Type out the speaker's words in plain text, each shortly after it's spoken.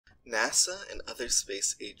NASA and other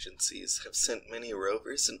space agencies have sent many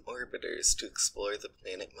rovers and orbiters to explore the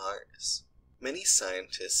planet Mars. Many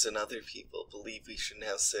scientists and other people believe we should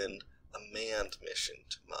now send a manned mission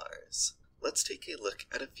to Mars. Let's take a look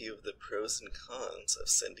at a few of the pros and cons of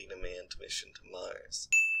sending a manned mission to Mars.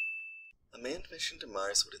 A manned mission to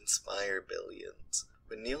Mars would inspire billions.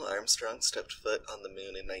 When Neil Armstrong stepped foot on the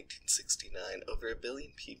moon in 1969, over 1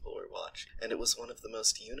 billion people were watching, and it was one of the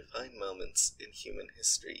most unifying moments in human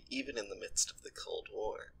history, even in the midst of the Cold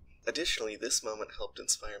War. Additionally, this moment helped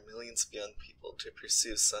inspire millions of young people to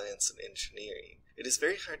pursue science and engineering. It is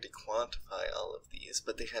very hard to quantify all of these,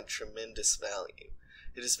 but they had tremendous value.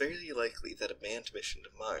 It is very likely that a manned mission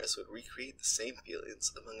to Mars would recreate the same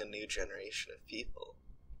feelings among a new generation of people.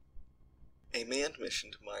 A manned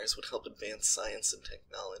mission to Mars would help advance science and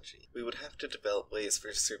technology. We would have to develop ways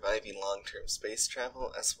for surviving long-term space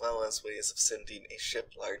travel, as well as ways of sending a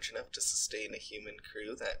ship large enough to sustain a human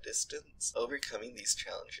crew that distance. Overcoming these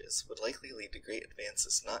challenges would likely lead to great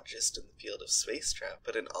advances not just in the field of space travel,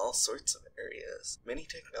 but in all sorts of areas. Many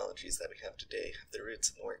technologies that we have today have their roots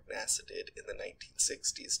in the work NASA did in the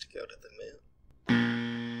 1960s to go to the moon.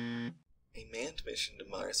 A manned mission to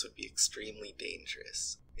Mars would be extremely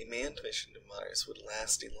dangerous. A manned mission to Mars would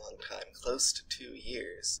last a long time, close to 2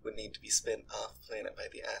 years, would need to be spent off-planet by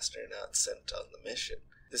the astronauts sent on the mission.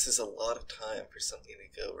 This is a lot of time for something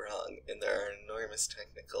to go wrong, and there are enormous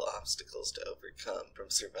technical obstacles to overcome, from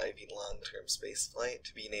surviving long-term spaceflight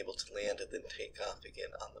to being able to land and then take off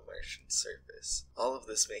again on the Martian surface. All of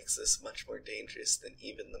this makes this much more dangerous than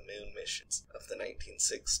even the moon missions of the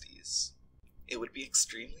 1960s. It would be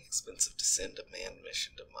extremely expensive to send a manned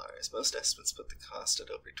mission to Mars. Most estimates put the cost at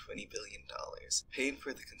over $20 billion. Paying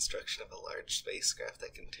for the construction of a large spacecraft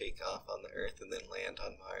that can take off on the Earth and then land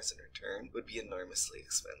on Mars in return would be enormously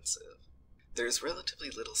expensive. There is relatively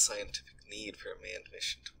little scientific need for a manned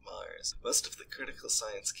mission to Mars. Most of the critical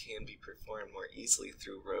science can be performed more easily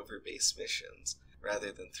through rover-based missions,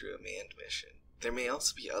 rather than through a manned mission. There may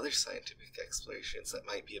also be other scientific explorations that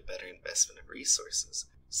might be a better investment of resources,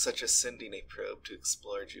 such as sending a probe to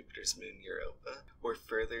explore Jupiter's moon Europa, or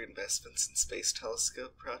further investments in space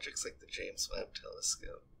telescope projects like the James Webb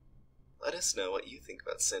Telescope. Let us know what you think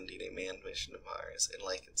about sending a manned mission to Mars, and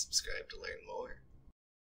like and subscribe to learn more.